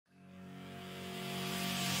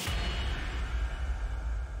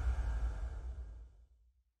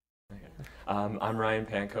I'm Ryan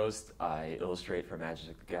Pancoast. I illustrate for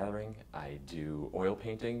Magic the Gathering. I do oil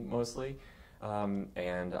painting mostly,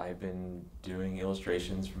 and I've been doing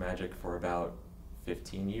illustrations for Magic for about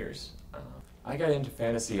 15 years. I got into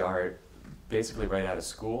fantasy art basically right out of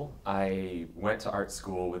school. I went to art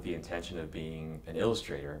school with the intention of being an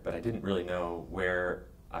illustrator, but I didn't really know where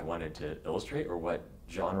I wanted to illustrate or what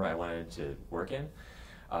genre I wanted to work in.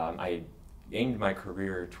 I aimed my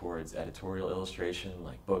career towards editorial illustration,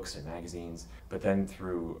 like books and magazines, but then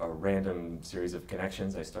through a random series of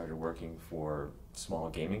connections, I started working for small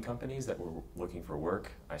gaming companies that were looking for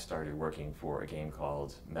work. I started working for a game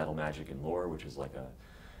called Metal Magic and Lore, which is like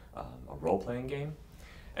a role-playing game.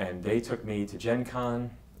 And they took me to Gen Con,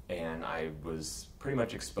 and I was pretty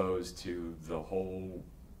much exposed to the whole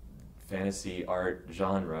fantasy art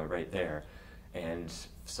genre right there, and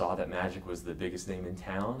saw that Magic was the biggest name in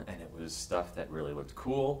town, and it was stuff that really looked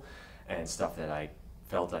cool and stuff that I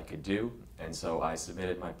felt I could do. And so I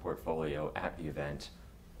submitted my portfolio at the event.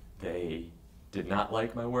 They did not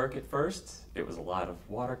like my work at first. It was a lot of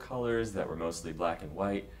watercolors that were mostly black and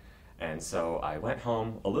white, and so I went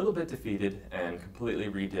home a little bit defeated and completely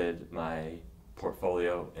redid my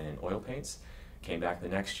portfolio in oil paints. Came back the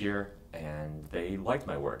next year, and they liked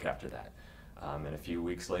my work after that. And a few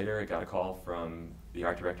weeks later, I got a call from the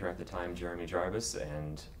art director at the time, Jeremy Jarvis,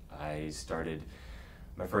 and I started,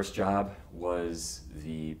 my first job was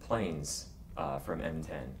the planes from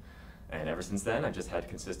M10. And ever since then, I just had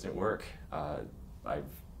consistent work. I've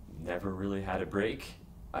never really had a break,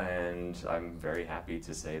 and I'm very happy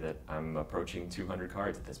to say that I'm approaching 200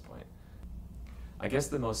 cards at this point. I guess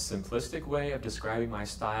the most simplistic way of describing my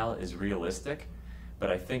style is realistic,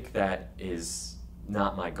 but I think that is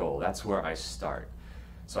not my goal. That's where I start.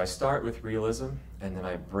 So I start with realism, and then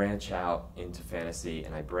I branch out into fantasy,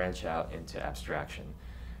 and I branch out into abstraction.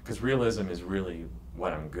 Because realism is really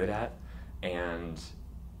what I'm good at, and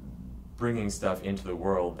bringing stuff into the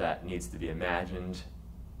world that needs to be imagined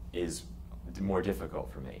is more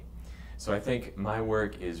difficult for me. So I think my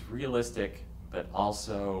work is realistic, but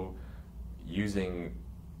also using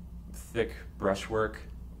thick brushwork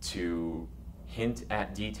to hint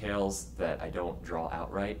at details that I don't draw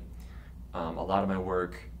outright. A lot of my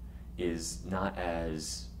work is not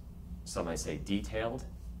as, some might say, detailed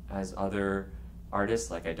as other artists.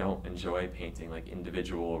 Like, I don't enjoy painting like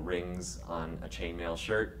individual rings on a chainmail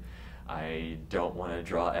shirt. I don't want to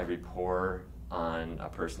draw every pore on a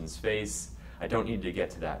person's face. I don't need to get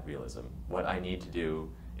to that realism. What I need to do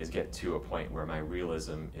is get to a point where my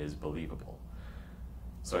realism is believable.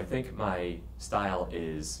 So I think my style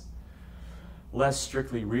is less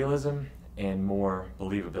strictly realism and more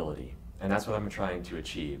believability. And that's what I'm trying to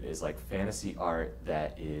achieve, is like fantasy art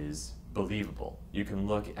that is believable. You can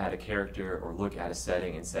look at a character or look at a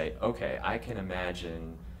setting and say, okay, I can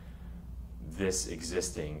imagine this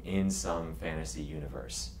existing in some fantasy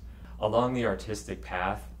universe. Along the artistic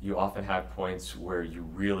path, you often have points where you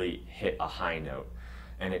really hit a high note.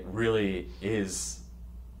 And it really is,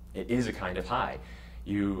 it is a kind of high.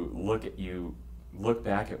 You look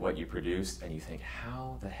back at what you produced and you think,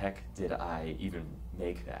 how the heck did I even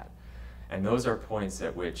make that? And those are points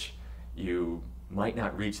at which you might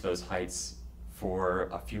not reach those heights for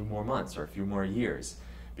a few more months or a few more years,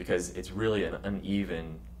 because it's really an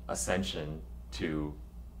uneven ascension to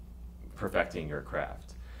perfecting your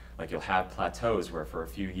craft. Like, you'll have plateaus where for a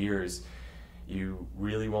few years you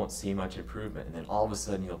really won't see much improvement, and then all of a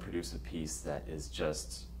sudden you'll produce a piece that is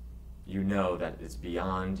just, you know that it's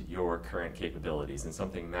beyond your current capabilities, and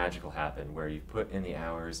something magical happened where you've put in the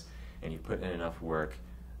hours and you've put in enough work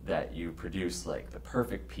that you produce like the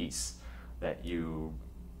perfect piece that you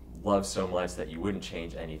love so much that you wouldn't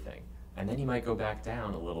change anything. And then you might go back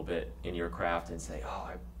down a little bit in your craft and say, oh,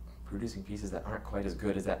 I'm producing pieces that aren't quite as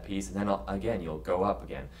good as that piece, and then again you'll go up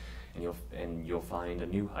again, and you'll find a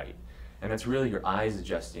new height. And that's really your eyes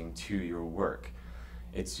adjusting to your work.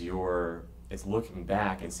 It's looking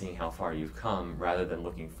back and seeing how far you've come rather than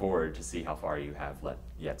looking forward to see how far you have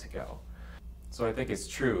yet to go. So I think it's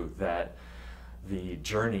true that the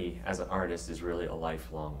journey as an artist is really a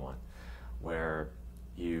lifelong one, where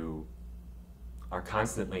you are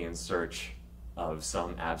constantly in search of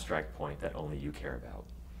some abstract point that only you care about.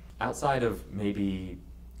 Outside of maybe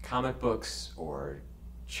comic books or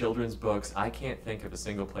children's books, I can't think of a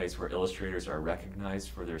single place where illustrators are recognized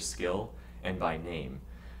for their skill and by name.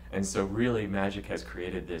 And so really Magic has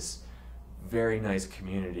created this very nice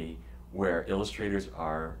community where illustrators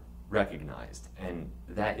are recognized, and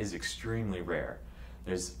that is extremely rare.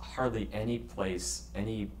 There's hardly any place,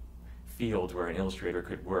 any field where an illustrator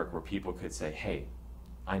could work where people could say, hey,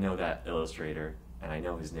 I know that illustrator and I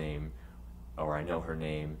know his name, or I know her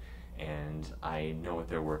name, and I know what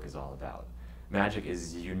their work is all about. Magic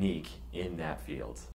is unique in that field.